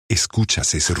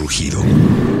¿Escuchas ese rugido?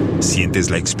 ¿Sientes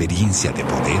la experiencia de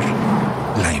poder?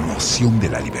 ¿La emoción de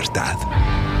la libertad?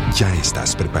 Ya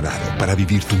estás preparado para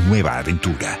vivir tu nueva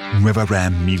aventura. Nueva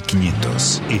Ram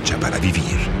 1500, hecha para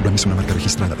vivir. Ram es una marca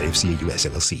registrada de FCA US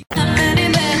LLC.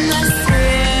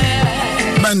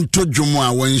 Manto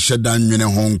Jumwa when Shadan Mene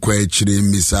Hong Quachri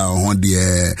Misa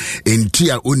Hondia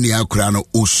Intia Unia Krano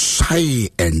Usai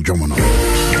and Jomono.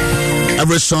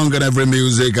 Every song and every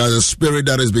music has a spirit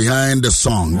that is behind the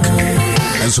song.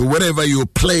 And so whenever you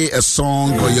play a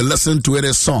song or you listen to it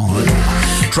a song,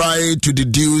 try to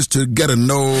deduce to get to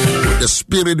know the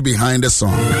spirit behind the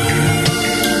song.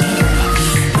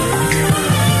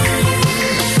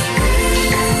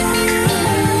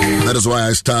 That is why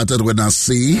I started with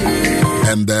Nasi,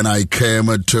 and then I came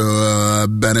to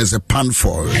Benese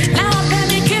Panford.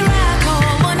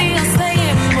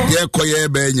 Yeah, koye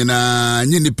be nyina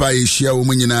nyinipa ishia wo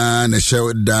nyina na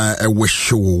hye da e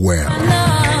wish well.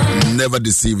 Never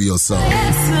deceive yourself.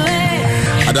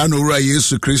 I don't know right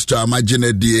Jesus Christ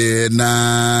imagine die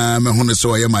na me hunu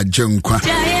so ye magenkwa.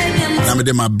 Na me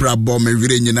de ma brabo me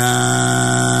wire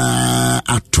nyina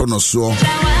atono so.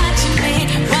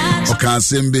 Oka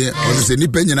sembe o se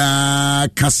nipa nyina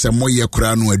kasemo ye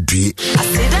kura no adue.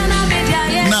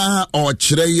 Na o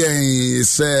kire yen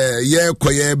se ye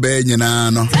koye be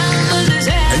nyina no.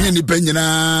 Enye nipa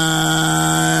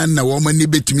nyina na wo mani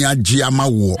betumi age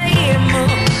amawo.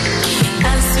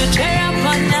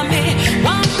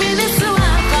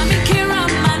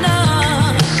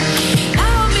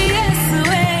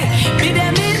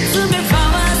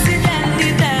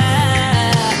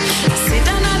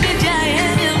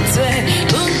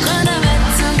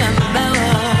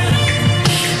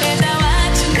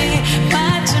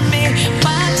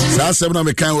 Asem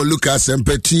me kan Lucas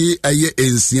empati eye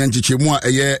ensia nchichemu a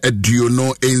eye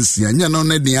aduono ensia nya no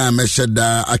ne dia me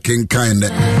hyeda akenkan ne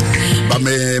ba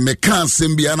me kan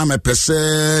asem bia na me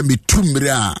pese mitumre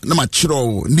a na ma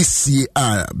kiro nisi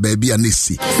a baby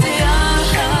anisi.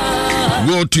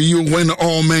 Woe to you when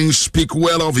all men speak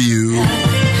well of you.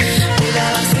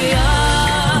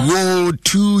 Woe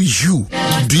to you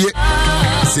die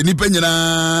senipa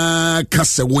nyina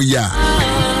kase wo ya.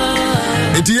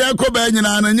 Eti yako ba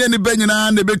nyina na nye ni ba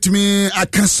nyina na betumi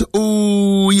akase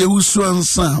o yehusu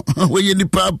ansa we ye ni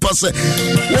papa se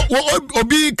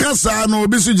obi kasa no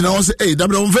obi su gyina wo se eh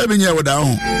dabra on fa be nya woda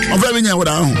ho on fa be nya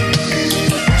woda ho.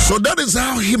 So that is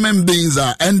how human beings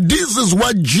are, and this is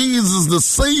what Jesus the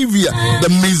Savior, the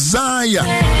Messiah,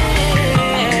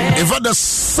 in fact the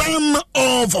son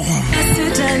of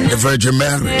the Virgin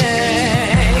Mary,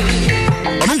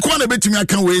 onunkwa betumi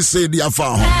aka we say dia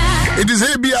fa ho. It is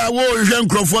a bia wo hwen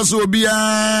krofo so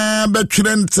bia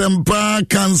betwere ntempa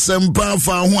kansempa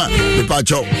fa ho a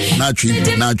pepacho natwi.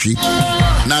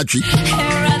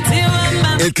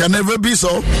 It can never be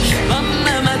so,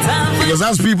 because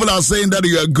as people are saying that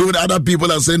you are good, other people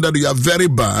are saying that you are very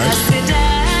bad,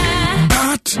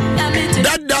 but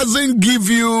that doesn't give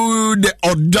you the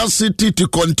audacity to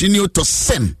continue to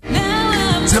sin.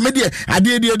 Semedi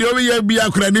ade obi ya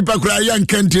bia kura nipa kura yan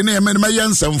kenti na me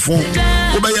yansemfo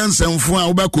wo ba yansemfo a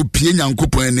wo ba kopie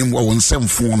nyankopon anim wo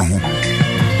nsemfo no ho.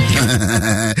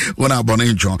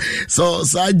 So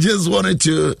I just wanted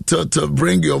to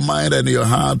bring your mind and your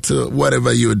heart to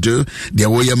whatever you do. The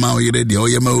way you ma yire, the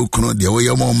way you ma ukuno, the way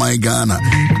you ma my Ghana,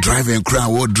 driving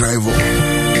crowd what driver.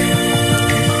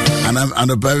 And ba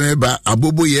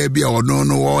abubu ye bia ono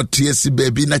no wo tiesi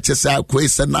baby na chese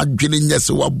akwese na dwene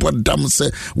nyese wo bodam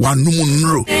se wanum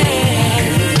nro.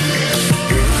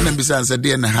 Na bisa se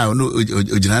de na ha no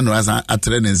ogina no asa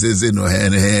atre ne sese no he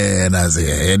na se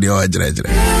he de o jire.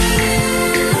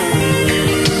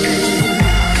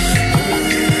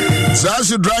 So as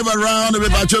you drive around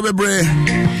with Bachobebre,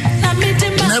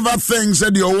 never think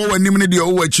that you owe and you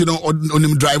owe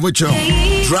on drive with you.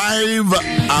 Drive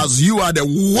as you are the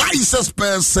wisest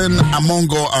person among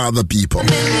all other people.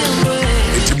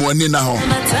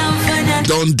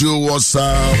 Don't do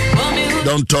WhatsApp.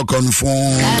 Don't talk on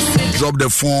phone. Drop the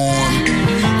phone.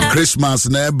 Christmas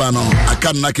never no. I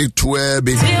can't knock it to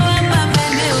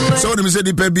so let me say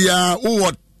the pebia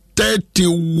what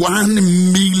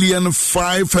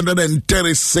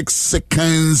 31,536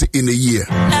 seconds in a year.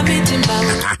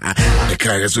 The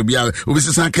carriers will be out.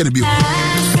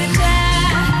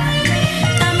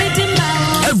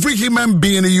 Every human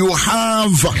being, you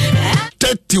have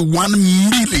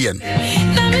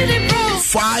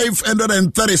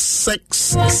 31,536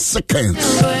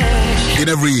 seconds in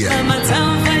every year.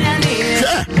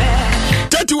 Yeah.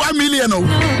 31 million.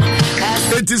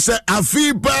 It is a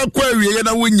feeper query and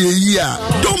a winning year.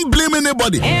 Don't blame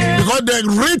anybody, because the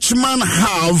rich man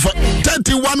have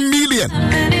 31 million.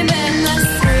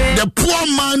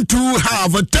 want to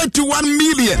have 31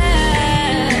 million.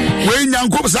 When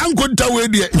Yanko Sanko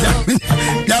Tawedi,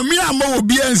 Yamia Mo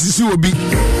be and Sisubi.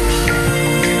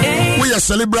 We are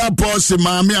celebrate policy,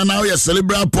 Mammy, and now we are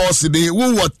celebrate policy. We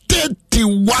were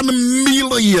 31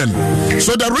 million.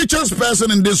 So the richest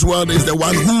person in this world is the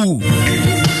one who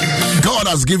God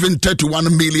has given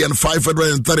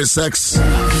 31,536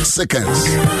 seconds.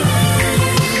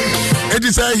 It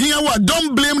is here what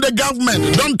don't blame the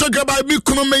government. Don't talk about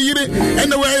Bikumayiri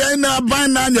anyway in a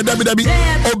banana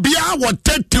Obia was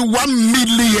 31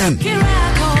 million.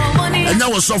 And that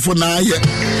was so for now,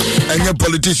 and your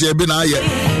politician been here.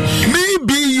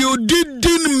 Maybe you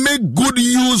didn't make good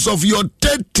use of your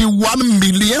 31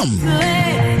 million.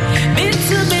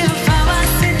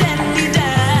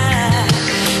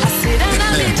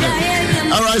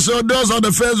 All right, so those on the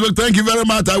Facebook, thank you very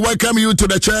much. I welcome you to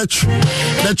the church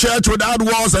without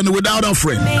walls and without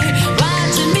offering.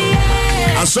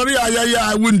 Sorry,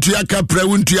 I wouldn't to Yakapre,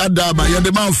 wouldn't to Yadaba, you're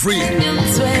the man free.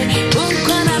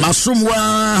 Masumwa,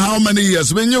 how many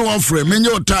years? When you offering, when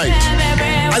you're tight,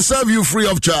 I serve you free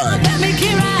of charge.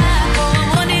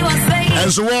 And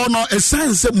so on, a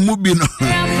sense of moving.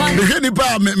 The heady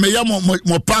pa me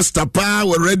mo pastor pa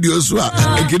or radio so a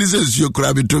kidis you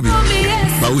crab to me.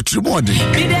 But with remodi.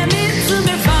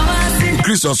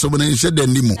 Christos so many said the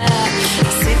nimo.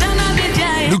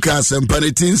 Lucas and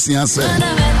Panitins answer.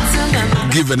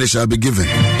 Given it shall be given.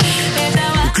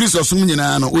 Christos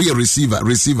Sumunano, we receiver.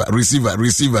 Christo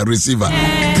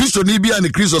Nibia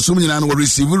and Christos Sumunano will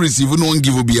receive, no one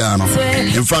give Biano.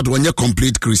 In fact, when you're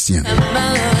complete Christian.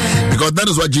 Because that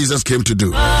is what Jesus came to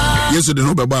do. Yes, you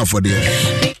know Baba for the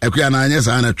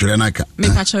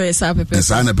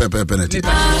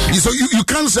so you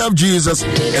can't serve Jesus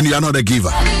and you are not a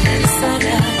giver.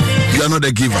 You are not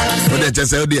a giver, but they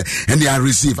just say, and you are a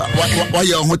receiver. Why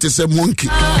you want to say monkey?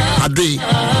 Adi,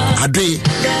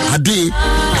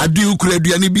 could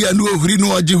be any be a new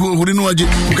Hurinoji,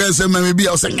 because maybe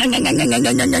I'll say,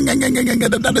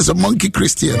 that is a monkey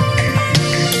Christian.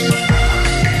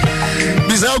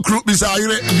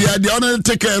 The honor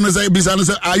take care and say,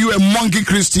 are you a monkey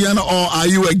Christian or are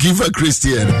you a giver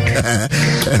Christian?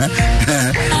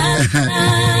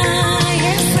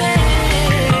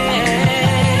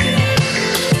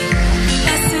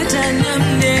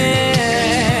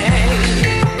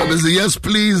 Yes,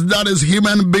 please, that is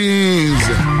human beings.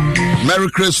 Merry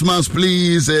Christmas,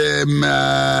 please.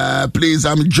 Please,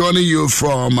 I'm joining you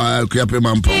from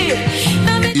Kuapemampo.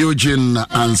 Eugene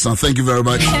Anson, thank you very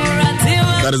much.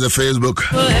 That is the Facebook.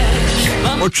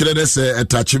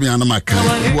 Touch me on my car.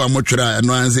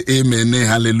 Amen,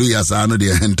 hallelujah, son,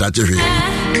 and touch me.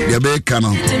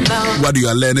 What you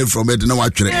are learning from it, no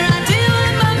actually.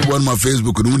 On my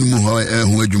Facebook, who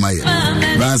you might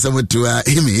answer to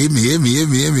Amy.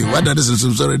 What that is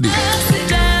some sorry.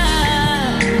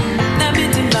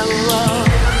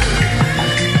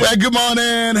 Well, good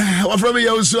morning. What from you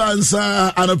also answer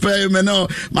and a pay me no.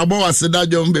 My boss said that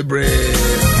John be brave.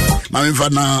 My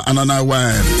infant now another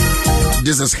one.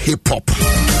 This is hip hop.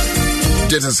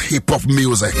 This is hip hop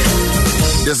music.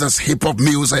 This is hip hop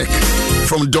music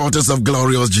from Daughters of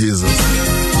Glorious Jesus.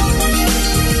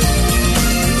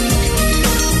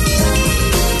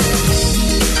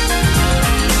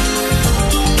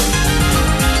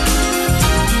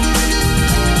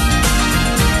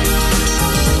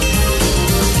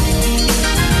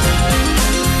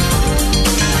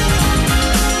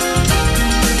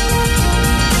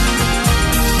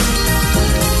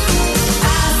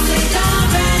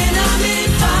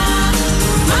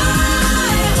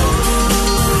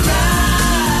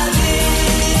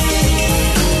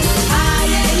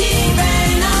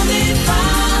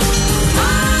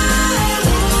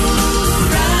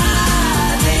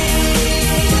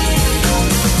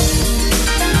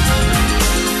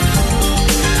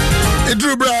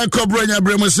 Brenya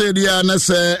Bremo said, ya na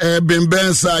se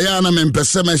bimbensa ya na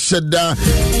mempeseme sheda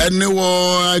ene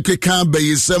wo keka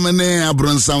be semene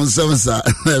abronsam semsa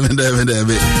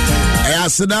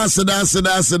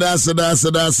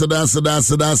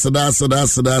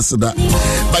sada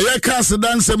ba ya ka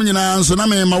sada nsem nyina nso na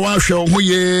me ma wa hwe ho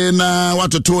ye na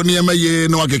watoto ne ma ye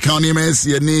na wakeka ne ma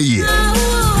sie ne ye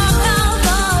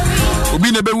Obi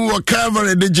ne bewu wa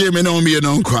Calvary de Jame na omi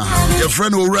no nkwa. Your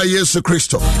friend Owura Yesu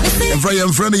Kristo.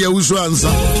 Your friend Yewusu Ansa.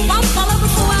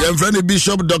 Your friend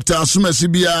Bishop Dr. Asuma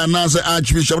Sibia and as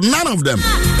Archbishop. None of them.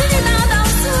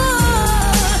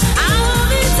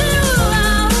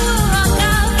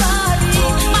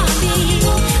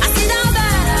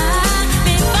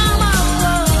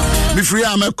 Be free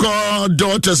am call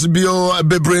Daughters bio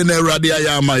bebrene radia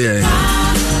yamaye.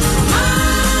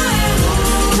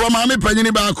 for Mammy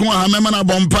Penny Baku, Hamana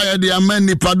Bompire, the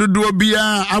Amani Padudo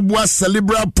Bia, Abua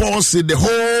cerebral palsy the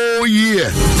whole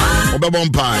year.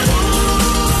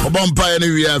 Bompire,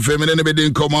 we have feminine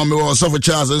bidding come on me or suffer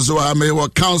Charles and so I may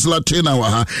what Councillor Tina,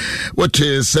 what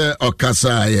is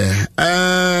Okasaya.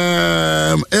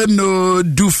 Eno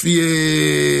Dufie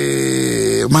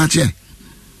Marche.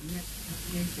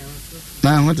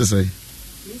 Now, what to say?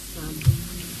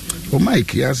 Oh,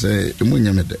 Mike, yes,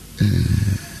 Munyamede.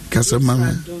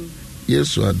 Casamama.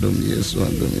 Yes, Adam.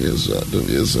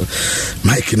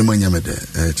 Mike in the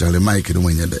Munyamede. Charlie Mike in the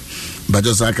Munyamede. But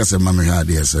just like I said, Mammy had,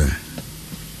 yes, sir.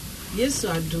 Yes,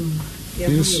 Adam.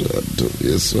 Yes, Adam.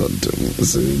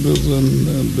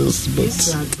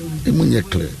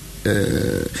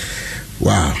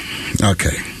 Wow.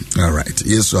 Okay. All right.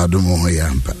 Yes, I don't know.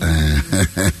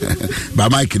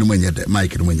 But Mike in the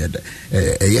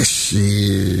yes,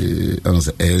 she. I don't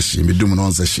say she. Me do me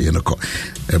non say she in the car.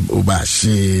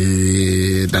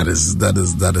 She. That is.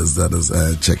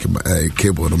 Check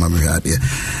keyboard. Mama had here.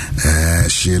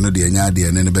 She no the anya the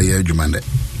and be here jumande.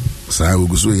 So I will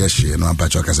go so yes she no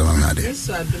ampacho kasa mama had. Yes,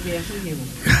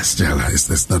 Stella.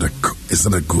 It's not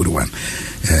a good one.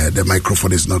 The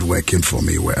microphone is not working for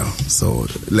me well. So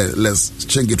let's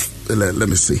change it. Let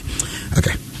me see.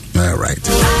 Okay. All right.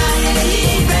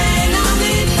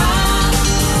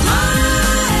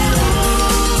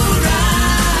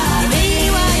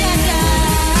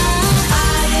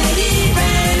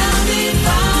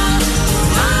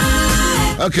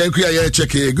 Okay,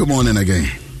 check here. Good morning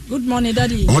again. Good morning,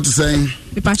 Daddy. What you saying?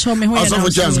 Also for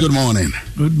Charles, good morning.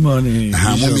 Good morning.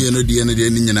 Mommy no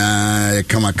the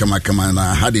come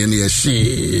had any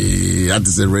she had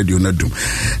to say radio no dum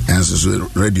and so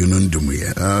radio no dum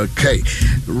here. Okay.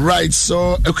 Right,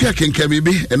 so okay can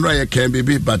be and right can be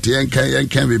but can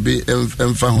be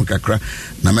emfa ho kakra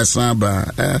na mesa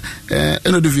ba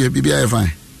eno do vie bibia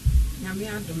fine.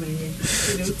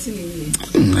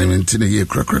 I mean, here,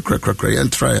 crack,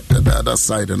 and try the other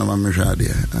side, and I'm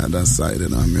other side,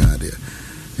 and I'm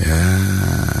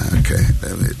yeah, okay,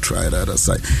 let me try the other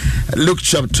side. Luke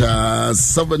chapter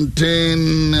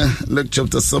 17,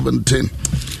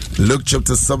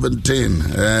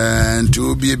 and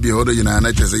to be behold, you know, and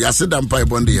I say, Yasidam Pai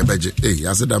Bondi, a budget,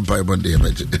 Yasidam Pai Bondi, a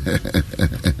budget,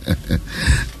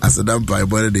 Yasidam Pai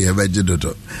Bondi, a budget,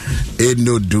 ain't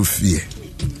no do fear.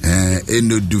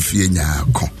 Eno dufie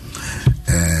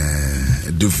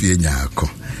nyako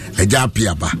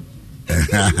ejapiaba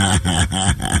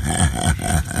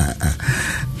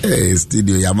eh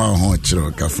studio yama ho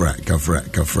chiro kafra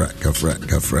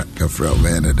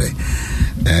venede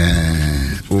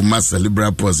o masa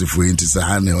libra pose for into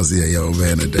sahane o say ya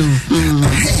venede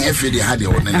efidi hade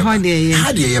o na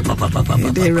hade papa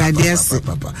de radius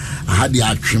hade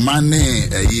atwemane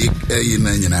eyi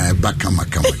na nyina bakama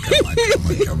kama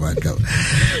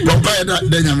papa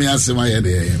da nyame asema ye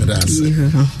de that's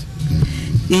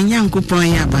Yankupon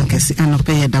ya bankasi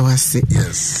anope da wase.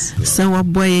 Yes. So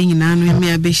waboye nyina anu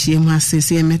me abehie mu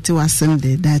asese emete wasem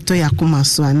de da to yakoma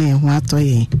so ane ho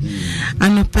atoye.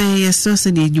 Anope yeso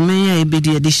se de dwuma ya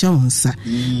ebedi edisha wonsa.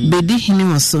 Bedi hini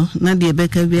woso na de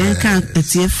beka bi enka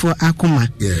atiefo akoma.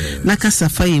 Na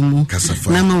kasafa yemu.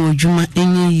 Na ma wodwuma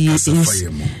enye yi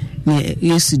ne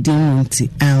Yesu din nti.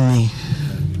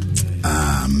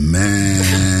 Amen.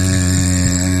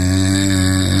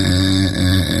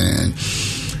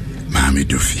 Mami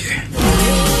Dufie.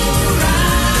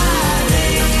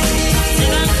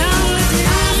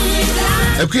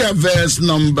 Okay, verse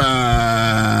number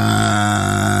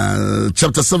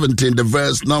chapter 17, the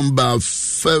verse number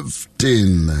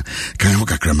 15. Can you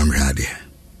kakra mamre hade?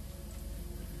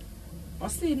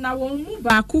 Osi na wonmu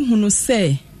ba ku hunu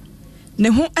se ne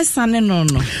ho esane no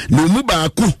no. No mu ba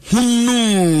ku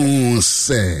hunu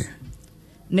se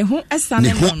ne ho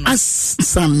esane no no.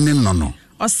 Asane no no.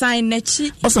 Osan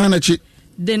nachi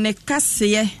de ne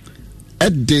kaseye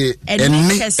ede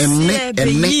enne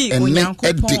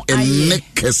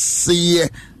keseye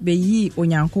beyi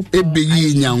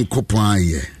onyankopon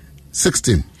aye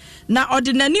 16 na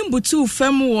ordinary butu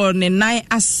fam wo ne nan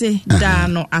ase da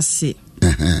no ase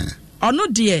ono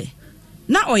de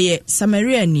na oye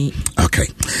Samariani. Okay.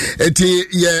 Eti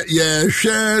ye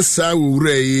hwe sa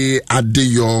wure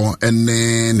adeyo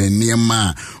ene ne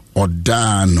niema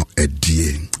odano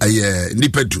edie aye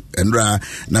nipedu enra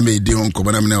na me di on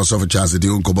kobo na me also for Charles di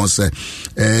on kobo se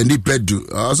nipedu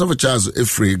also for Charles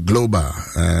Efree Global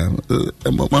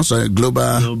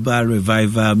Global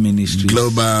Revival Ministries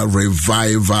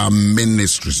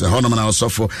hono na also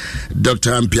for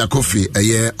Dr. Ampia Kofi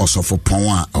aye also for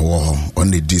Ponwa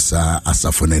on the disa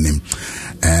asafo nanim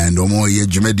and omo ye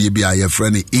dwumadi bi aye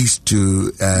friend East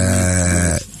to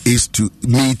East to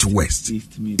meet West.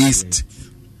 East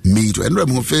meet. And on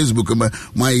Facebook,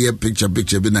 my picture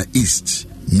be na East.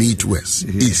 Meet West.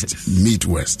 East. Meet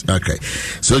West. Okay.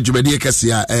 So Jubedi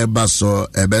Kasia Eba so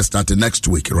Eba start next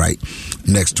week, right?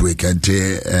 Next week. And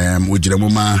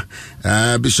Ujiremuma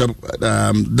Bishop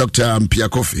Dr. Mpia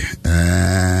Kofi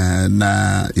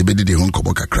na Ibedi de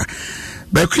Honko Kakra.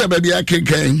 Bekuya baby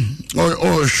akenken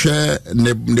o hwe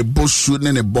ne bosu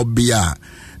ne bobia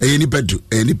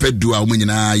enipedu a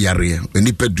omunyina yare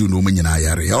enipedu no omunyina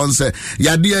yare on say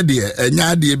yade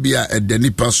de bia de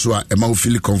nipa so a ma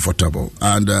feel comfortable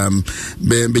and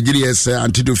be giri say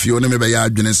antidofio ne me be ya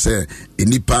adwene say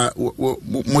enipa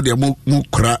mo de mo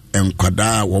kra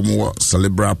enkwada wo mo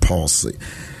cerebral palsy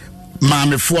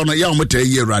Mame for no ya omote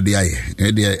ye rade aye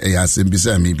e de ya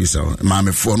sembisa mi bisa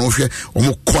mame for no hwe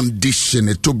omo condition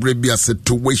to brebia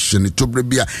situation to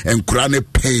brebia enkura ne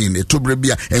pain to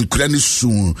brebia enkura ne su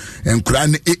enkura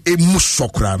ne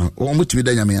musokura no omo timi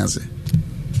da nyame ase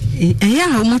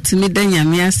ya omo timi da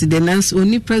nyame ase de nanso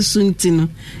onipa sunti no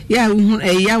ya hu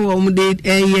ya wo omo de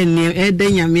ye ne da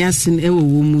nyame ase e wo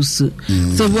musu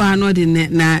so bo ha no de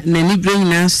na ni bring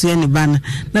na so ne ba na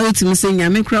otimi se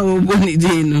nyame kra wo bo ni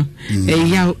de no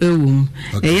ya ewo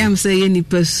ya am se ye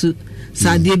nipa su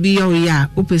Sadia be your ya,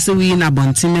 opesa we in a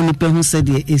bontin and the who said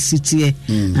the city.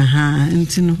 Aha, and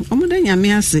Omodenya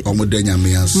Miasi. Omodenya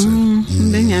Miasi.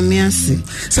 Denya Miasi.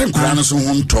 Some Kranos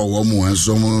won't talk and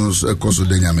some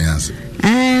Cosodenya Miasi.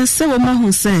 So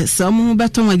who says some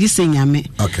better what you say, Yame.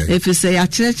 Okay. If you say a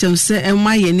church of say, and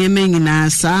my name in our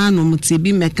son, or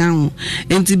Mutibi Mecan,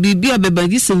 and to be a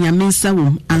baby saying Yamin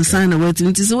Sawum, and sign away to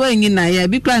it is weighing in a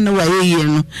be crying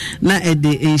away, not at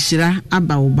the Ashira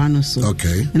about Banos.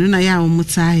 Okay. And then I am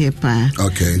Mutai pa.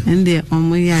 Okay. And the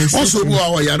Omoya also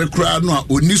our Yara crowd no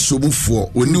Unisomu for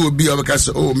when you will be over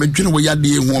Casa. Oh, Medjuna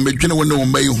Yadi home, Medjuna no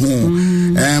may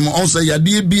home. Also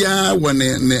Yadi Bia when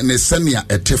Nesenia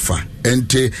etifa.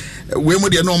 Ente we mo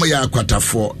de no ma ya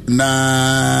kwatafo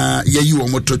na yeyi wo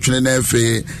motochune na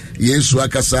efe Yesu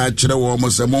akasa kire wo mo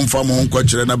se momfa mo nko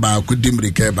kire na ba ku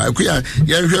dimrika ba ku ya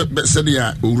hwe se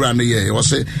dia owura no ye wo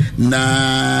se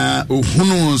na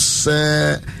ohunu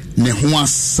se ne ho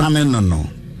asane no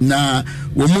na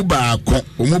wo mu ba ko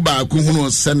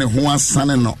hunu se ne ho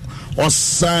asane no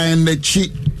osan na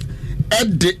chi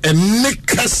ede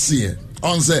enekase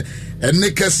on say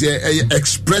enekase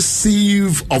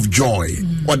expressive of joy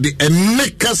or the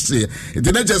enekase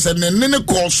it not just an nene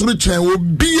kosuru chen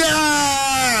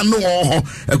obia no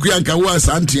akuyanka wa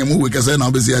santiam we kase na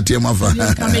obesi atiem afa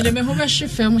kamele me ho be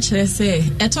hwefe mu kire se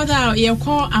etoda ye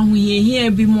ko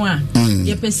ahoyehia bi mu a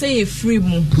ye pese ye free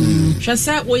mu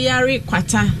hwese wo yare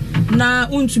kwata na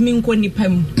untumi nko nipa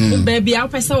mu baby a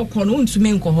pese wo ko no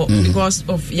untumi nko ho because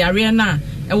of yare na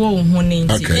ewo wo ho ne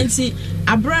nti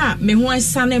abra me ho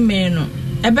asane me no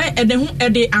ebe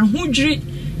ede ahodwiri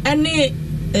ene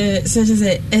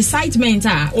say excitement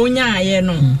onya aye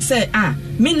no say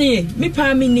me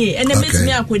pa ene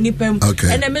metumi akonipam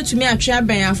ene metumi atwe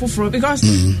aban afoforo because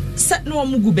set no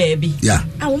omugu baby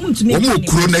wo mutumi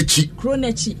kro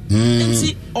nachi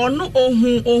nti ono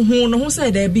ohun no ho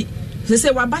say da bi say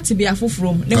wabati bi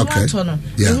afoforo ne ho ato no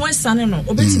ne ho asane no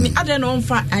obetumi ade no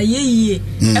mfa ayeyie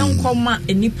enkoma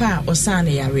enipa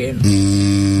osane yare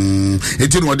no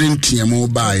eti no den tiemu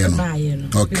baaye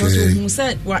no because who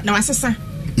said na wasesa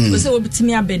we say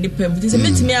obetimi abenipam they say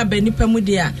betimi abenipam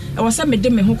dia e wasa me de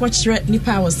me ho kwakire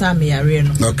nipa wasa me yare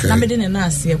no na me de ne na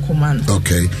ase ekoma no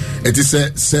okay eti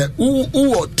se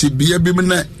wo tibia bi me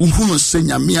na uhunu se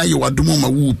nyame aye wadomo ma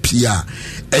wo pia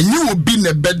enye obi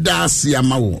ne beda ase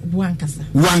ama wo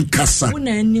wankasa wo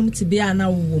na anim tibia na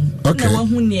wo na wo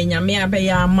hu ne nyame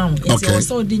abeya ama wo eti wo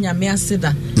so di nyame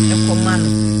aseda ekoma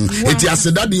no eti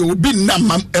aseda de obi na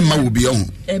ema wo bi on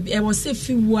e wo se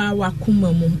fi wa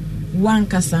wakoma mu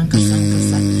wankasa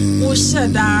wo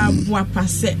sheda bua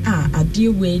pase ade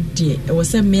we die e wo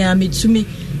se me ametumi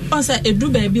onse edu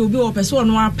baby obi wo pese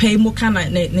ono apai mu kana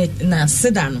na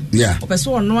seda no o pese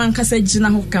ono ankasa gina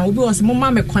ho kan obi wo se mo ma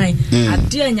me kwan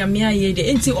ade anyame aye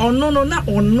de enti ono no na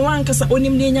ono ankasa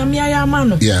onim ne anyame aye ama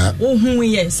no wo hu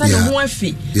ye se no ho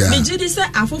afi me gidi se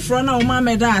afoforo na o ma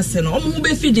me da ase no o mu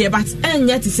be fi de but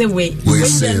enya ti se we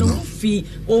no fi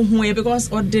o hu ye because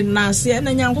ordinance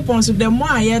na nyankopon so the more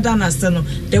aye da na se no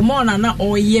the more na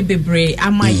o ye bebre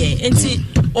ama ye enti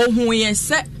o hu ye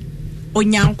se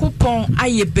onyankopon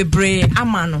aye bebre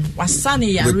ama no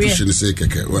wasane yare pushing say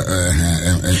keke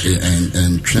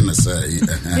and twena say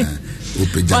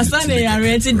wasane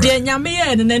yare ti de nyame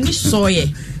ye na ni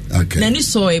soye na ni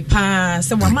soye pa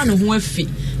se wa ma no ho afi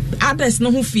others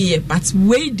no who fear, but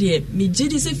wait there, me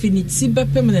jidis if in it see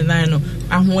permanent. No,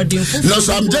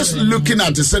 so I'm just looking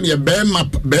at the senior Bema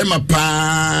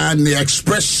the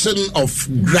expression of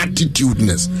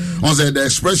gratitudeness. On the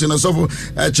expression of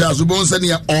Charles Ubon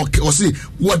senior or see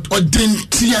what or didn't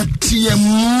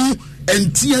tiamu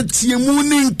and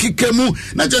tiamu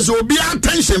kikemu, not just will be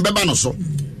attention, Babanoso.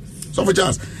 So for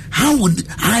Charles, how would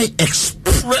I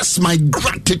express my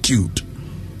gratitude?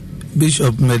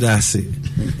 Bishop Medasi,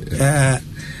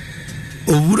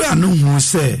 Ovura no who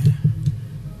say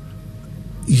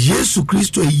Yesu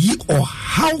Christo yi or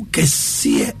how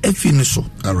kesiye efiniso.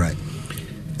 All right.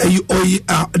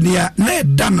 Near ne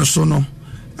danoso no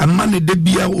amane de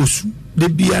bia osu de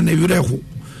bia ne wireho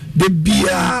de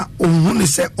bia ohune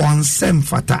se onsem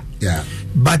fata. Yeah.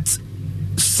 But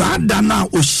sadana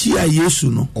oshia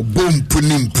Yesu no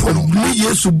obompunimpuno ni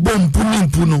Yesu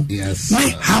bompunimpuno. Yes. Ni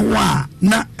hawa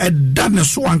na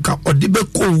edanoso anka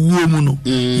odibeko wuo mu no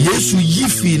Yesu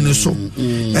yifi ne so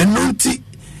enonti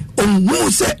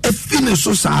who say a finish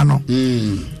so sano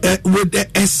with the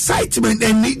excitement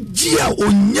and Gia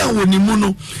onya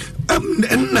wonimuno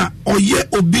na oye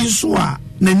obinswa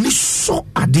na ni so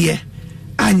ade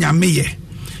anya meye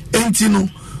entino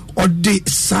ode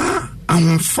sa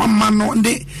anfama no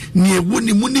de ne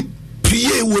wonimu ni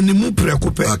pie wonimu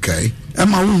prekope. Okay.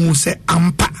 Ema who say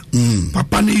ampa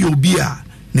papa ne yobia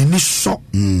ne ni so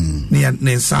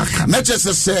ne saka na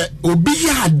chese se obi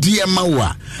ya ade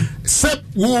mawa se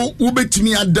wo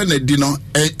betimi adana di no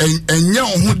enya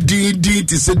ho din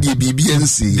ti se de bibia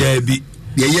nsi there be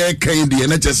ye kan de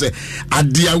na chese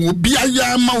ade a obi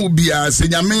aya ma obi a se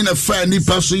nyame na fa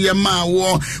nipa so ye ma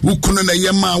wo ukunu na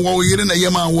ye ma wo yire na ye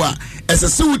ma wo a ese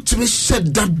se utimi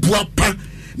sheda boapa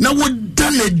na wo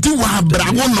dane di wa bra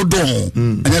wono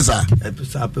don anyasa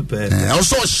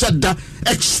also sheda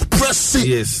expressing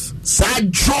yes sa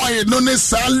joy no ne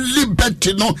sa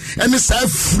liberty no and sa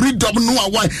freedom no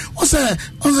why o say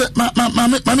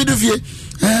mama do vie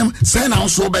say na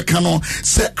so be kan no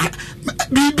say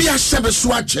bibi a shebe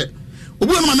so ache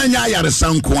obu ma na nya yare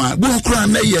sanko a bo kura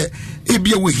na ye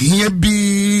ebia wo hia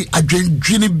bi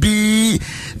adwendwene bi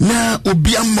na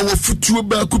obi amma wo futuo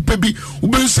ba kupa bi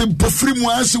obense mpofri mu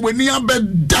ase wani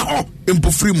abeda ho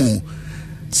mpofri mu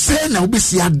say na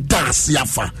obesi adase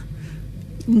afa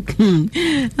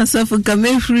asafu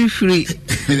kame free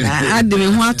ade me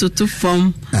ho atoto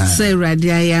form say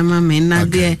radia ya mama na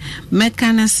de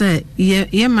mekana say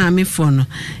ye maame fo no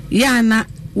ya na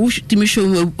timi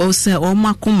show o say o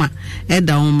makoma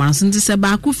eda o man so nti say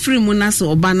ba ku free mu na say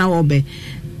oba na obe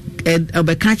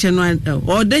catch no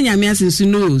or den nyame asensu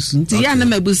no nti ya na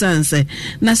mabusa nse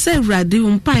na say rade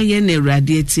umpa ye na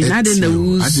rade ati na de na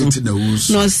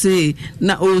wusu no say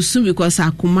na osu because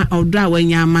akoma odo a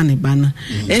wanya ama ne ba na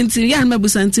nti ya na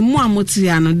mabusa nti mu amoti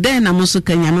ya no den na mo so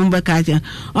ka nyame mba ka cha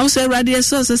o say rade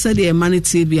so say de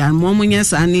humanity bia mo nya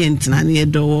sa na entina na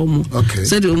do wo mu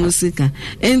so de mo sika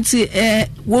nti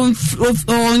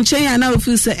won chen ya na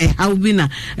ofi say how bi na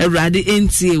rade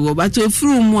enti wo but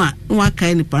ofuru mu a wa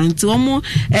kai ni nti omo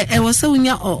wose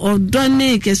unya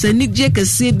odone kese ni je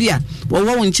kese bia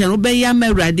wo nchen wo be ya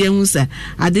mawrade hu sa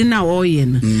ade na wo ye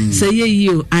no se ye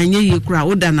yi anye yi kura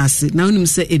wo da na se na unim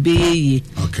se ebe ye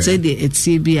se de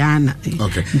etie bia na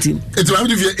nti etu am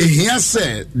de ehia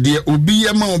se de obi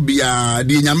ye ma obi a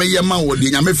de nyame ye ma wo de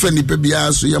nyame fa ni pe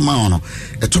bia so ye ma ono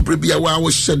etopre bia wa wo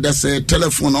hyeda se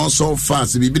telephone also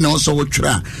fast bibi na also wo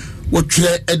twra what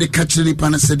the catching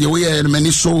pan said, the way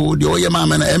many so the way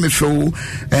mamma and Emmy show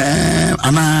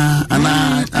Anna.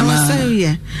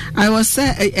 I was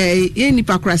say any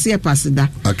pacracia passida.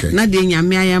 Okay. Nadia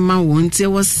Maya won't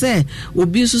was say,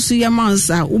 Ubisu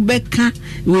Yamansa, Ubeka,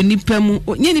 Winipemu,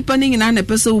 Yenny Panning and Anna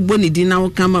Peso Bonnie dinner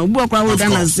come out, walk out with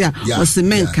Anazia or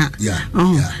Semenka.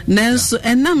 Nelson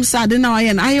and Nam sad now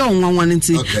I own one and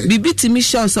see. Be beating me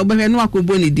shots of Benwako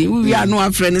Bonnie. We are no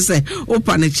friends say,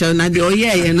 open a child,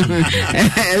 Nadia, you know.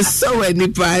 So any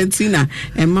partina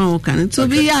and Maukan to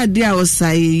be idea was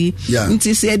say,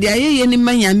 nti said, the aye any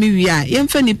man me we are,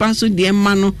 Yemfani Panso, dear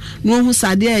Mano, no who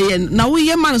said, now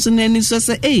we are Manos and any so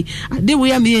say, eh, they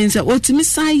we are me and say, what to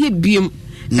miss I beam.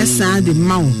 Esa de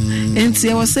mau enti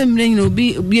e was semren no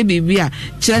bi bia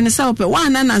kire ne sa ope wa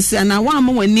na na se na wa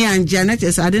mo wani anje na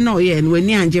chese ade na oye no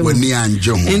wani anje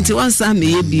enti wan sa me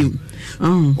ye biem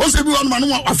o se bi won ma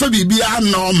no afa bibia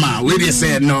normal we dey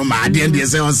say normal ade dey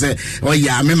say o say o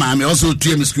ya me ma me also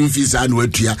tuye me school fees and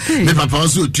watua me papa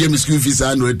also tuye me school fees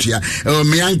and watua o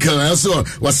me uncle also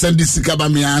was send the sika ba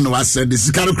me an was send the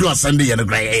sika no cross send ye no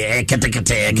kete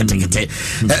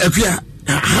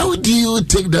how do you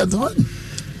take that one?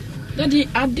 Daddy,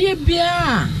 adie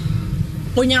bia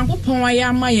onyankopon wa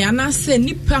ya ma ya na se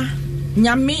nipa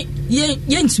nyame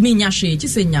yentumi nya hwe ti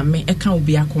se nyame e kan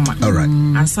obi akoma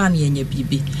ansa na yenya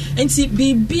bibi enti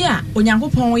bibi a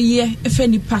onyankopɔn ye efa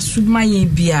nipa suma yen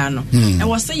bia no e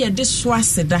wo se ye de so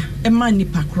aseda e ma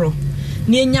nipa kro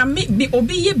ne nyame bi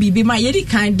obi ye bibi ma ye di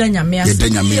kan da nyame ase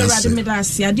erade me da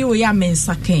ase ade o ya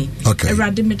mensa kan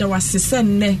erade me da wasese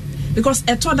ne because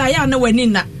etoda ya na wani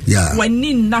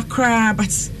na kra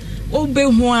but obe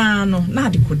ho ano na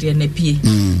de kode na pie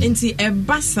enti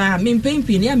ebasa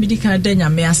mempempi ne amedika da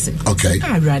nyame ase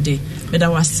awrade beda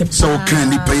wase so kan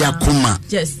ni pa yakoma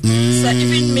yes so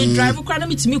even me drive kwa na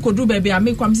mitimi kodu baby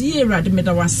ame kwam se ye awrade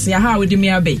meda wase ha we de me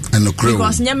abe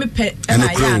because nyame pe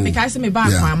ya me kai se me ba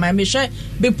kwa ma me hwe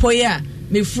be poya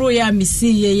me fro ya me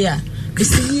see ye ya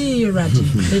isi radi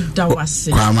da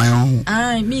wase kwa mayo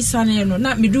mi sane no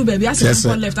na me do baby ase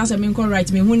me left ase me go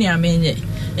right me hu ni amenye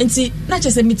enti na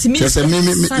chese mitimi chese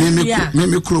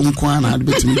me kro nko na de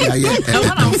betimi ya ye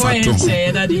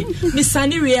mi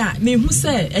sane we a me hu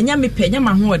se enya me pe enya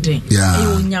ma ho oden e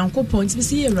onyankopon ti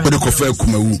si radi ko de ko fa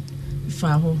kumawu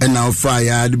fa ho and now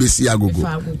fire de be si agogo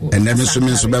and then so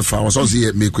be fa so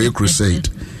say me ko crusade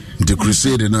the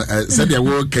crusade no said ya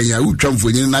wo Kenya wo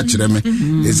twamfonyin na kire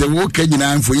me say wo Kenya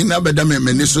na mfonyin na beda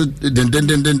me so den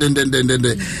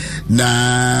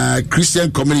na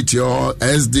Christian community or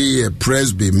SD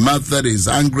Presby Methodist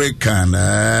Anglican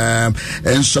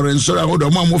and so hold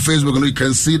on mo Facebook no you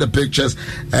can see the pictures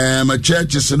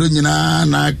churches no nyina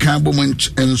na kan bo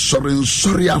and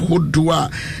sorry ahodoa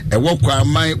e wo kwa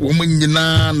man wo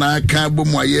nyina na kan bo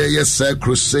mo yes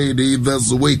crusade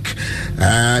this week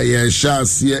yeah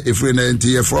shas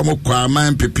from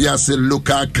Kwaman Pipiase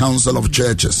Local Council of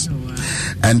Churches.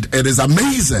 And it is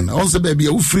amazing. Also, baby,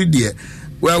 you free there.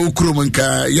 Well,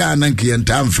 Ukrumanka, ya nanki and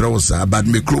time frosa, but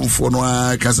me crum for no,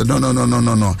 cassa no.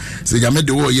 So, you made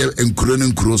the war and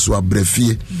Kurunin Cruz were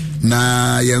brefi.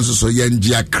 Na yenso so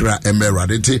yenjiakra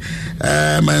emeradity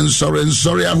man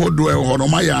sorry I hold well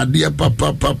my idea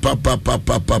papa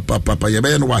ye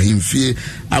ben wa himfie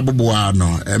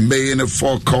aboboano and be in the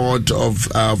forecourt of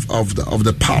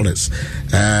the palace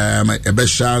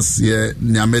ebeshas ye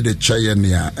nyamede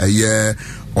chayenia ye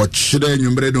or children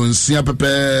you don't see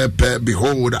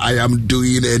behold I am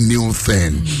doing a new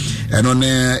thing and on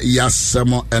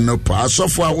yasamo and no pass so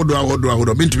far would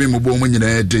been to me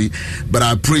but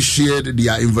I appreciate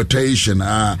their invitation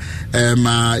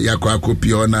yakwa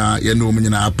kopiona yenu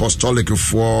apostolic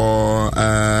for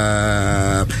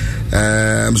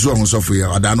so for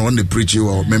I don't want to preach you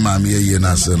or Roman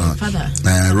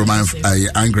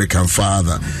Anglican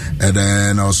father and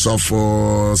then also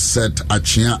for set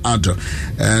achia ado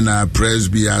and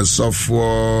Presby also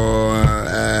for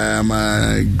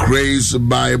Grace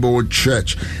Bible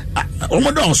Church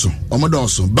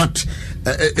Omodoso but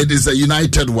it is a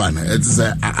united one. It is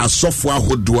a software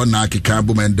who do na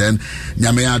kikabum and then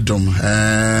nyame adom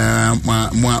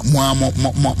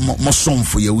mo som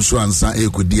for you so ansa e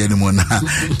kodi animo na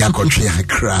yakotwe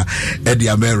akra e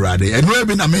dia merade and we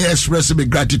be na me express me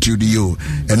gratitude to you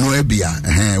and we be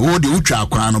wo de utwa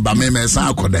akwa no ba me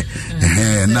san akode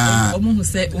na omo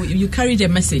say you carry the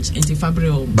message into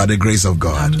Fabio by the grace of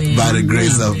God. Amen. By the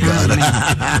grace of God.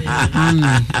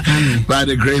 Amen. By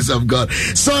the grace of God.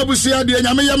 So abusia de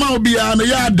nyame yama obia no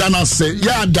ya danase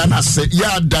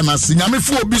nyame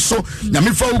fo obi so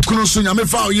nyame fa ukunu so nyame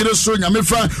fa oyire so nyame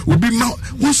fa obi ma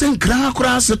wo sen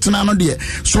kra setena no de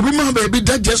so bi ma ba bi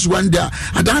that just one day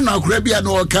adan na akra bia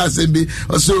no ka se bi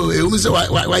so e say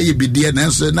why you be there na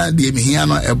so na de mi hia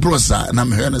no e brosa na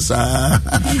me hwe no sa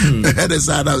it is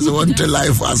that so want to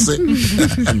life ase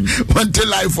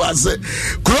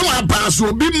kroma pa so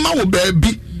obi ma wo ba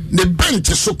bi ne bench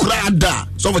so kra da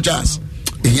so for just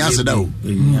ehiyaseda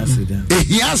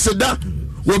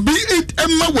wobi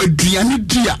emma waduane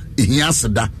dia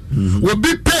ehiyaseda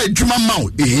wobi pe adwuma ma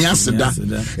wo ehiyaseda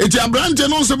eti abrante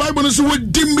no so bible no so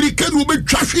wodi mrika no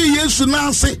betwa hwe yesu na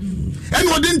ase and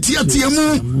what didn't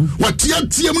tiatiemu what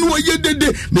tiatiemu no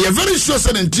yedede me very sure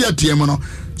say tiatiemu no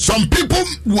some people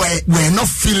were not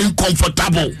feeling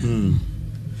comfortable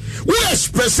we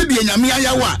express the nyame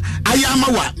ayawa ayama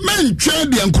wa men twa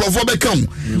de enkrofo bekan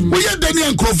we ye dani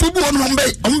enkrofo bu on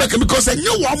hombe because enye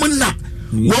wo na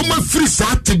Woma free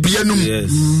sat bienum.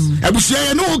 Yes.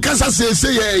 Abusia no kasa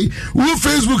say who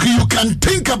Facebook you can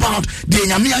think about the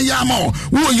nyamia yamo.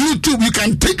 Who YouTube you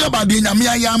can think about the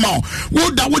nyamia yamo.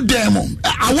 Who that would demo.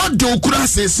 I want to kura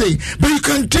say but you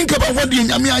can think about what the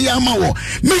nyamia yamo.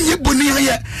 Me ye boni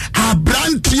ye a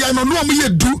brand tia no me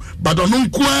do but on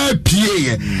kwa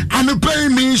pie. And pay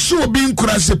me sure being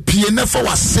kura se pie na for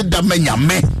wasida me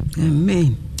nyame.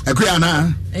 Amen.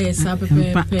 Ekuyana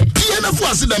Papa.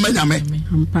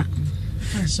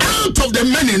 Out of the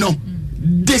many, no.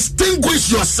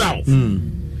 distinguish yourself.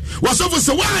 Was over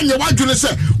so why you want to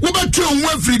say, what you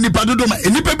want free Nipadoma,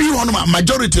 and Nipabi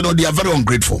majority, no, they are very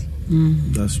ungrateful.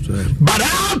 That's right. But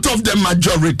out of the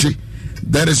majority,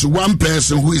 there is one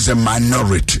person who is a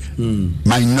minority.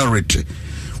 Minority.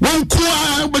 One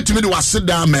kwa ubetime de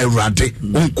waseda ma Awurade.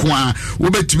 One kwa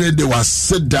ubetime de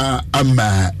waseda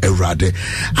ama Awurade.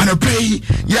 Anopei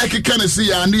ya keka ne se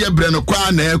ya ne ye bre no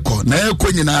kwa na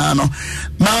ekọ nyina no.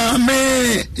 Ma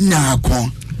me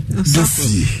nyako.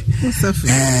 Dofi.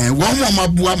 One more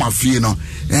mabua mafie no.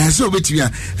 So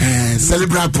ubetime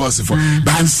cerebral palsy for.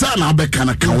 But nsa na abeka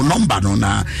na ka number no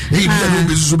na. E bi na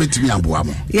obezu ubetime aboa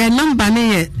mo. Yeah, number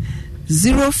ne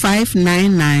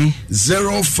 0599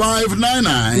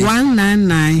 0599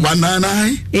 199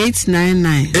 199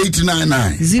 899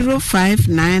 899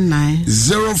 0599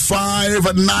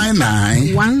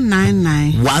 0599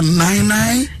 199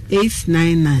 199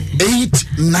 899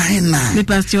 899. Me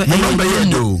pastor Number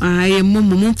yedo. I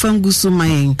mum fangusu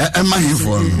mayen. Emma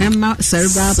for. Emma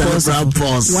cerebral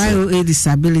palsy. YOA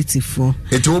disability for.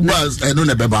 It will buzz no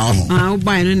ne beba ho.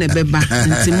 Oba no ne beba.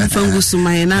 Nti mum fangusu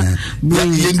mayen na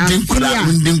bronya.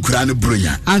 Ndin kura no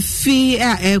bronya. Afi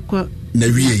a ekọ na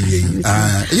wiye yes.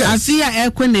 Afi a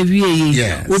ekọ na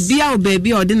wiye. Obi a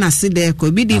obabi odi na se de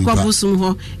ekọ. Bi di kọ busum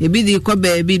ho, ebi di kọ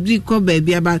baabi, bi kọ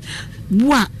baabi aba.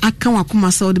 Wa aka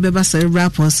wakoma sa odi beba cerebral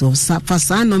palsy fa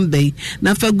sa number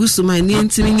na fa gusuma ni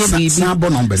ntimi nye bibi sa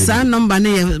number na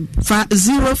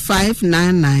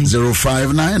 0599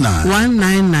 0599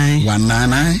 199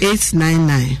 199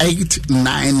 899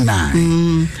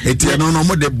 899 etia no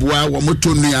mo de boa wo mo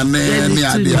to nuane ne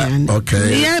ade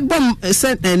okay yeah bom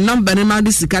set number na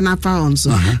di sika na fa on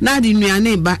so na di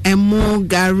nuane ba emo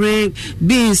gare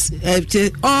beans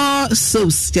all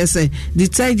soaps just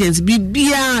detergents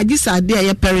bibia gisa de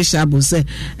ya perishable say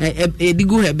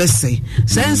edigu hebese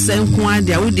sense nko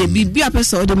ade wo de bibia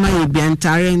pese o de ma ye bia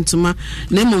ntare ntuma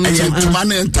na mom ntuma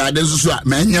ne ntade so a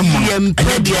ma enye mo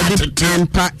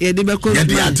ye de be ko ye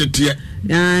de atete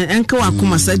enka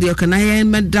wakoma sa de kana ye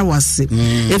meda wase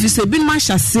efise bin ma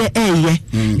hyase eye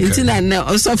enti na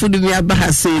osofo de mi aba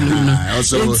hase no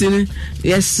enti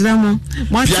yesramo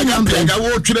mo piaga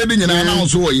wo twere de nyina na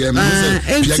so wo ye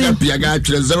piaga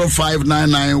twere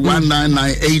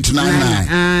 0599199899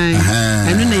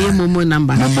 anu na ye momo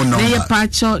number na ye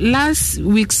pacho last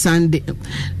week Sunday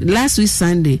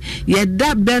ye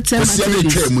da better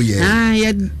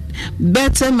ye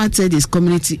better Methodist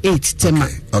community 8 tema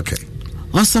okay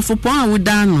Osafopon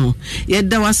awudano ye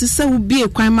da wasese wo bie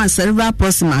kwan ma cerebral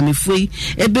palsy mamefoi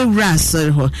ebe wura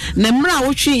asore ho na mra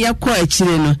wotwe ye kọ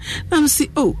akire no nam si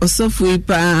osafoi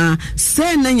pa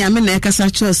se na nyame na ekasa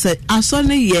cho se aso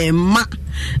ne ye ma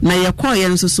na ye kọ ye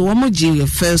nso so wo mo ji ye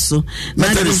feso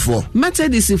Methodist for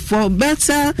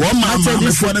better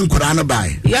Methodist for den kura no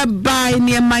bai ya bai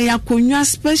ne ma ya konwa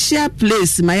special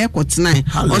place ma ye kotena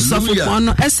osafopon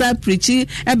no esa preach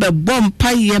ebe bom pa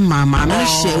ye mama no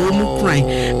hye wo mu kran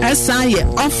esa ye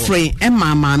offering e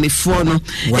mama me for no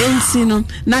enti no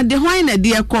na de hwan na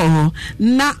de ekọ ho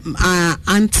na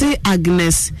Auntie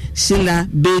Agnes Sheila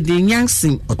Bedi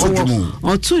Nyansin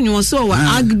otunyo so wa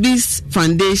Agbis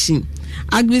Foundation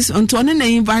Agnes Antone na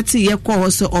invite ye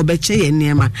kwa so obeche ye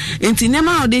nema enti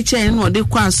nema ode che no ode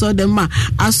kwa aso de ma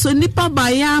aso nipa ba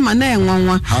ya ma na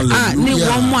enwanwa ni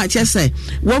wo mo a chese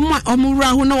wo mo omura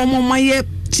ho na wo mo ye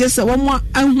chese wo mo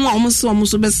ahu omo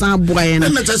so be san aboa ye na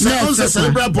na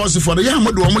cerebral palsy for the yam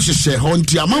do omo hyehyɛ ho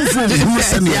nti amanfo hu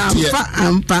se ne tie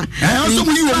ampa so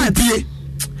mu ni wo pie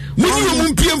mu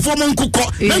mpie mfo mo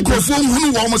nkokɔ na nkrofo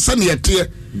hunu wo mo se ne tie.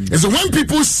 So when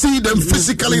people see them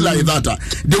physically like that,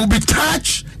 they will be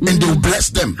touched and they will bless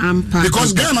them.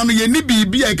 Because Ghana no ye ni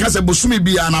bibi e kase bosumi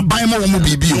bi ana ban mo mo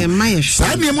bibi o.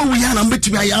 Sa ne mo wi ana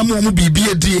mbetumi aya mo bibi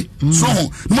edi. So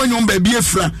no nyom ba bi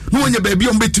efra, no nya ba bi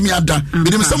o mbetumi ada. Bi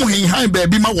dem se mo hen ba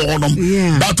bi ma wo honom.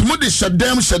 But mo de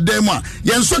shedem a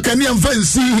ye nso kane emfa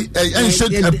nsi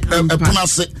enhye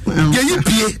punase. Ye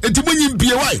yipie enti mo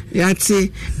nyimpie why?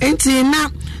 Yati enti na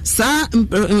sa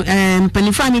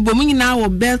mpanifani bo nyina wo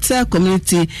better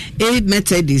community aid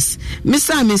Methodist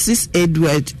Mr. and Mrs.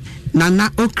 Edward Nana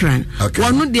Okran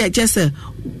wonu de chese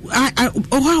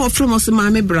o ha from us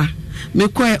maame bra me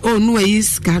kwa no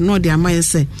is ka no de amaye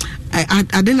say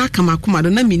I didn't come akuma do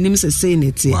na minim se say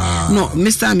it. No,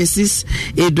 Mr. and Mrs.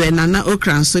 Edwin Nana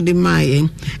Okran so the my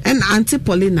and Auntie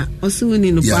Paulina also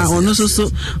winning the bar on also so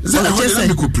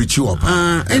just could preach you up.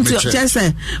 And just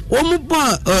say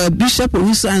Bishop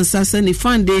Owusu answer the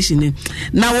foundation.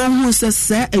 Now who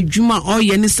says a Juma or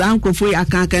Yenny Sanko for I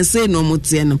can say no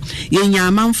mutiano.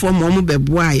 Yenya man for Momo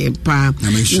Beboy pa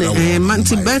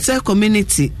Manti better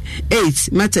community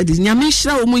 8 method is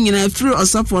Nyamisha Munina through or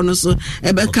suffer so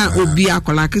Ebeka Obi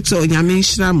Akolakito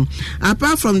Nyamishram.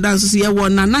 Apart from that, so you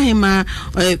want Nanahima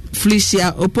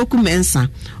Felicia Opoku Mensa.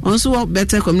 Also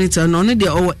better community on only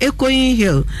the our Echoing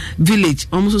Hill Village,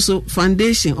 almost so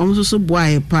foundation, almost so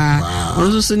boy pa,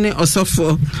 also so ne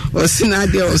osofo or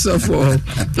sinadia osofo,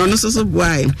 almost so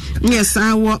boy. Yes,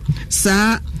 I walk,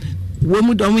 sir.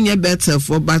 Womu dominate better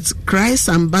for but Christ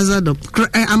ambassador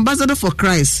for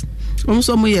Christ.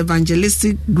 Also my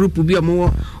evangelistic group will be a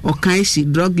more or Kaishi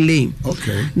drug lane.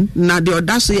 Okay. Now the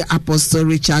audacious Apostle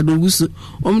Richard Owusu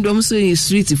so in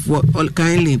street for all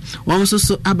kindly. Also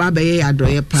so ababe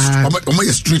adoye pa.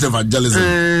 Street evangelism.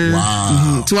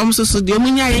 Wow. To almost so the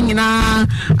omunya yina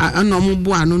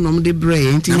anomubo anu nom de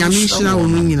brain nti nyamishira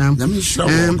omunyina.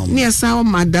 Near saw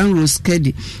Madam Rose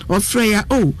Kedi or Freya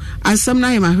asam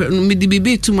na me di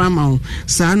bibi to mama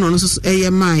sa no so eye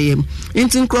maye.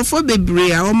 Nti nkrofo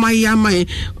bebre a o maye my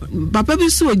papa bi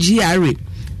so GRA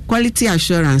quality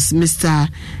assurance Mr.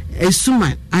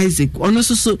 Esuman Isaac ono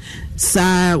so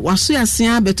sa waso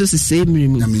yasia beto se same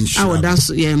mirimu awoda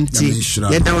so yemti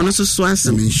yeda ono so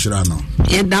asem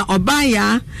yeda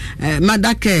obaya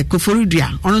madake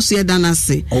koforudua ono so yeda na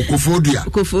se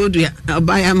kofodua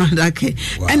obaya madake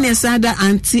ene sada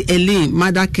anti Eli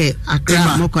madake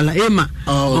akra mokola ema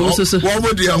ono so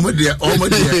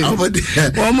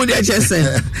omodia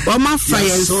chese o ma fire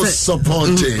so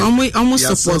supporting omo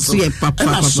support ye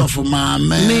papa so for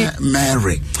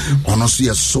Mary ono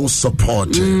so so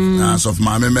supporting as of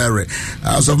Mama Mary,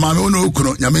 as of Mama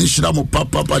Unokuno, Yamin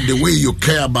Papa, the way you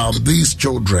care about these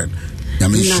children.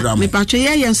 Yamin me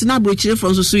patria yes na brochire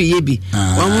from so yebi.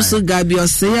 Almost Gabi or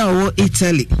say or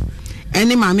Italy.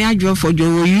 Any mammy I drove for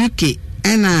your UK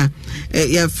and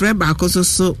your friend back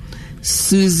so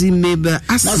Susie Mabel.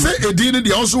 I say a dinner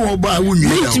the also by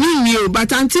you,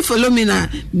 but Auntie Philomena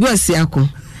Guasiaco.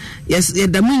 Yes, the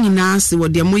Munina,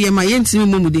 what the Muyama Yenti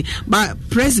Mumudi, but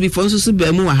Presby for so be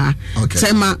Muaha.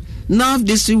 Tema North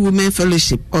District Women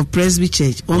Fellowship of Presby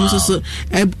Church. Almost so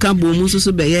Ebkambo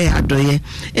Musu be adoye.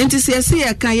 And to see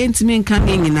a Kayentimin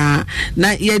coming na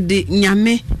yet the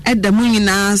Nyame at the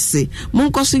Munina say,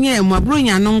 Munkosing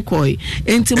Mabrunya non koi.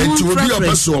 And to be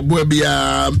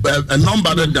a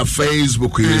number that the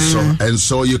Facebook is and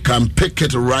so you can pick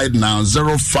it right now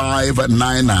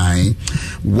 0599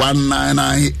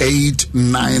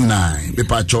 199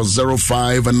 Bipacho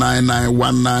 0599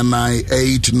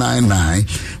 199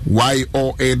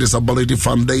 YOA Disability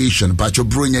Foundation Pacho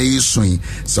Brunya Isui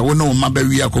so we know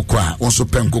Maberia Kokwa also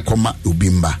Penkokoma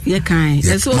Ubimba Yakai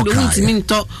so the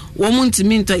Wuntiminto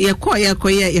Womuntiminto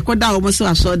Yakoda almost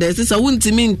saw this is a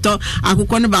Wuntiminto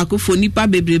Akukona Baku for Nipa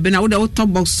Baby Ben I would have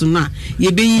top box na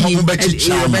ye be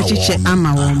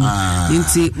ama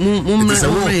inti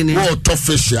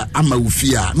Tofisha ama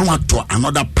ufia no ato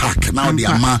another pack now the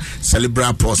ama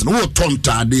celebrate person wo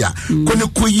tonta dia kone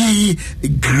koyi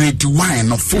great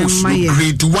wine of force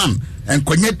grade 1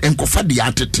 enkonye enkofa de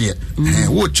atete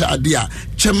wo cha dia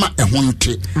chema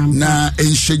ehonte na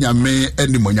enhenya me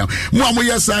animonyam mo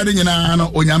amoyesa de nyina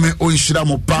no onyame onhira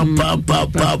mo pa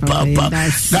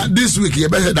that this week ye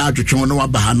be da atwetwe no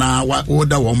wabahana wo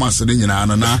da wo mase de nyina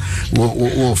no na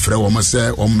wo frɛ wo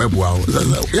mase o mmeboa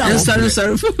sorry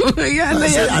ya na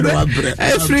ya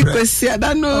frequency I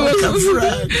don't know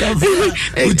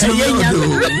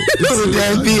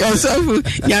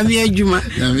nyame adwuma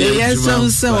yes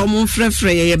so mo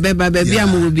frefre ye beba baby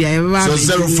amu bia ye ba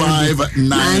so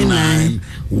 0599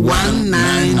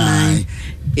 199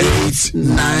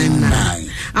 899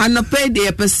 and pay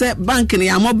the percent bank ni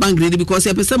amo bank ready because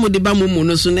ye percent mo de ba mo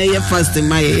no so na ye fast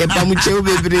my ye ba mo che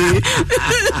bebre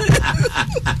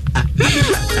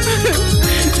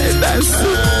that's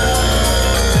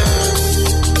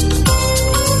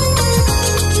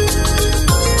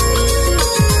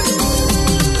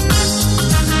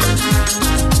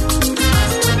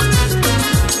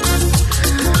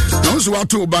so what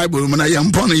to Bible when I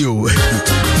am pon you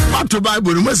what to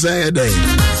Bible we say day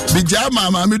bi jama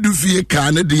ma me do fie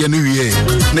ka ne de ne wie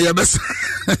na ye bes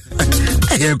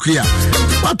e kuya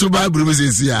what to Bible we say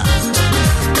sia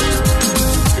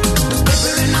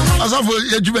Asafo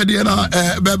yejubedi na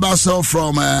beba so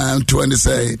from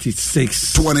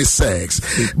 26.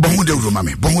 Bon de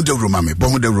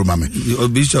rumame.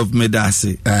 Bishop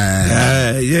Medase.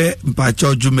 Yeah,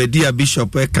 Pacho Jumedia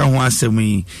Bishop eka ho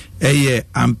asemi.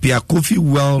 Ampia Kofi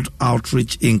World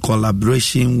Outreach in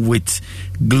collaboration with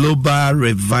Global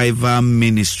Revival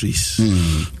Ministries.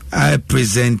 I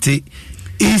presented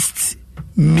East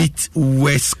Meet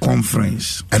West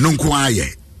Conference.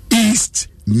 East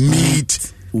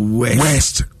Meet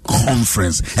West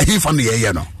Conference. From the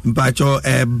area, no? Bacho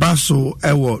Baso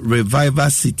Ewo Revival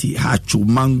City Hachu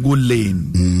Mango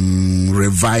Lane.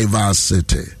 Revival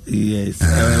City. Yes.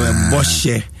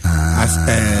 Boshe as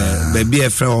baby a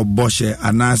friend of Boshe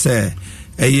and I say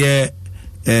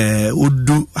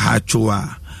Udu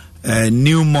Hachua.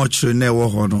 New mortuary never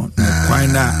hold on.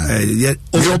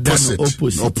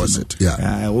 Opposite.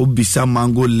 Yeah. Obisa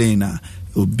Mango Lane.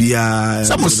 Obia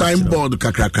some signboard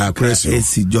kakraka press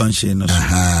AC Junction no so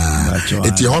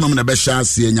eti honom na be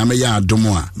hyaase nyame ya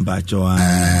adomo a bacho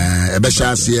e be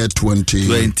hyaase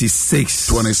 26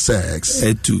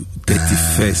 to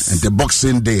 31st and the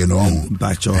Boxing Day no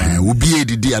bacho obi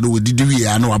edidi ado odidi wi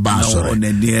ya no aba asore on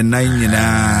the nine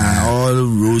all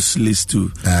rules list to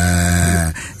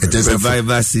it is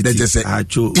Revival City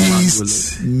Hacho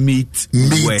East Meet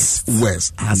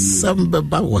West assemble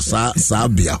ba was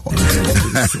sabia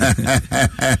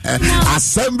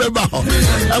assemble ba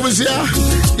abusia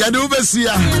ya de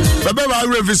obesia baba ba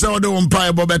revisa o de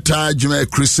umpa bo beta djuma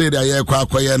crusade aye kwa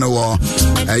akoye no wo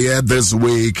aye this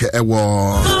week e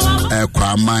wo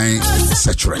kwa man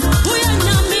saturate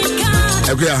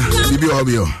bibi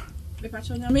hobio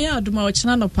me ya duma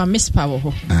ochina no pa mispa wo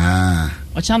ho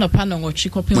ochina no pa no ngochi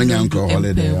kopem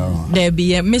holiday there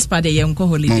be mispa de yenko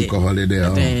holiday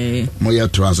mo ya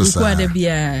to aso sa ukwa de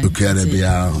bia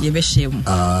ye be shem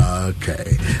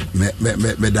okay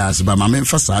me das ba ma me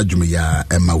mfasa adwuma ya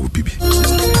ema wo bibi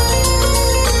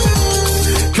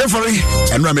kefori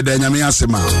enra me da nyame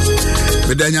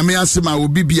asema wo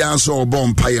bibia so obo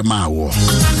mpaye ma wo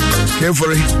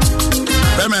kefori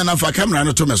be me na fa camera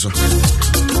no to me so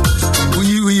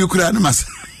you could animas.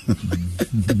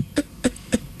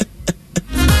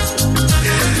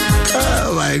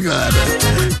 Oh my God.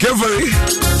 Kefari,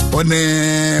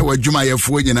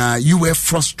 you were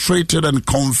frustrated and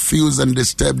confused and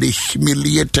disturbed. They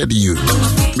humiliated you.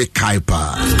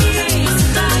 Mekaipa.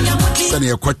 Sani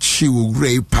ya kwachi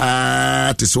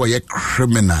rape so ye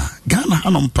criminal. Ghana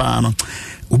hanompano.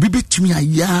 Ubibe tumi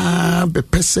aya be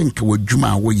person ka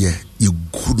wadwuma wo ye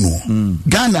guno.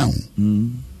 Ghana.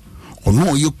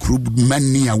 Ono you crub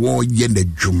many a war yen the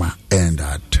juma, and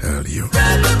I tell you,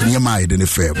 near my in the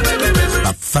fab.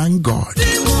 But thank God,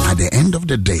 at the end of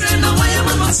the day,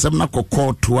 some na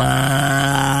koko twa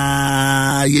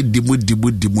ye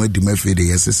dimu fede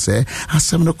yes say,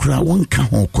 asem no kra won ka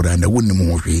ho kra na wonni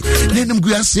mo hwe. Nenim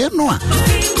guase no a.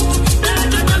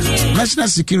 National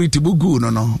security bugu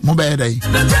no mo be dai.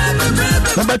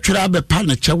 Mo be twira be pa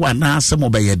na chewa na asem mo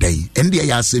be dai. Ende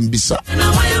ya asem bisa.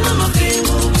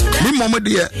 Mama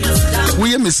dear,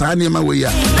 we misani ma we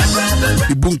ya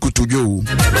ibunku tujo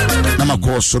na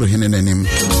makosoro hinenenim.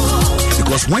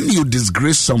 Because when you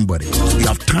disgrace somebody, you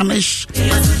have tarnished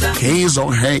his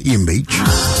or her image.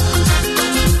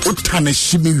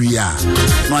 Tarnish me we are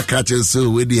no catch so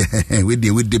with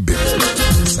the bit.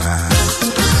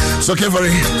 So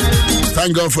Kefari,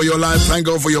 thank God for your life, thank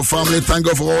God for your family, thank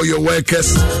God for all your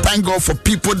workers, thank God for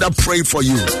people that pray for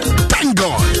you. Thank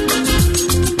God.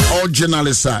 All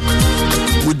journalists are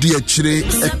with the chile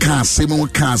cancer.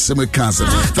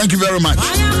 Thank you very much.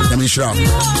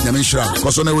 Yamisha.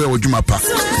 Because on the way with Jumapa.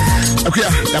 Okay,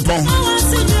 Yapon.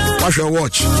 Watch your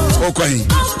watch. Okay,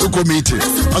 Uko meet it.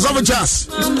 As of a chance.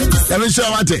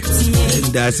 Yamisha Mate.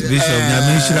 That's Bishop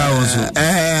Yamisha also.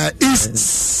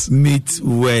 East Meet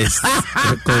West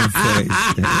Conference.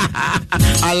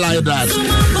 I like that.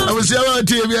 I will say about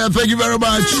TV. Thank you very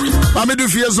much. Mami do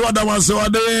fear so that one so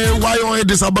why you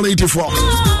disability for?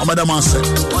 Madam said,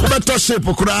 better shape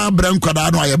kura brem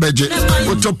kwada no ayebeje.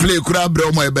 Oto play kura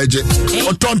brem mo ayebeje.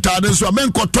 Oto ntade so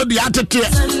men koto di atete.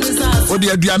 Odi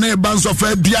aduane bands of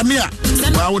aduane a.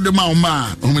 Wa wo de ma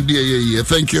ma. Ye.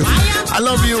 Thank you. I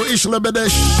love you Ishla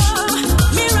Bedesh.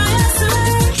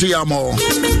 Tiamo.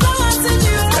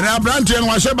 And I branch and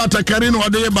wash about Takari no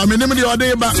odeba. Minimum the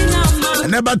odeba.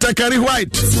 And about Takari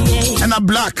white. And a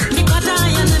black.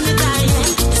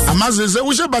 Amaze se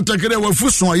wo batakere wa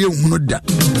fuso aye hunu da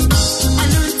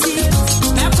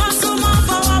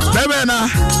bebe na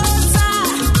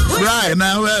right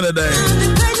now where day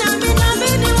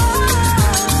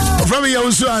from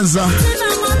you so answer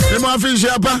me ma fi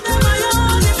shapa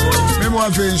me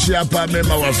wa fenshi apa,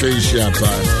 mema wa fenshi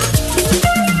apa.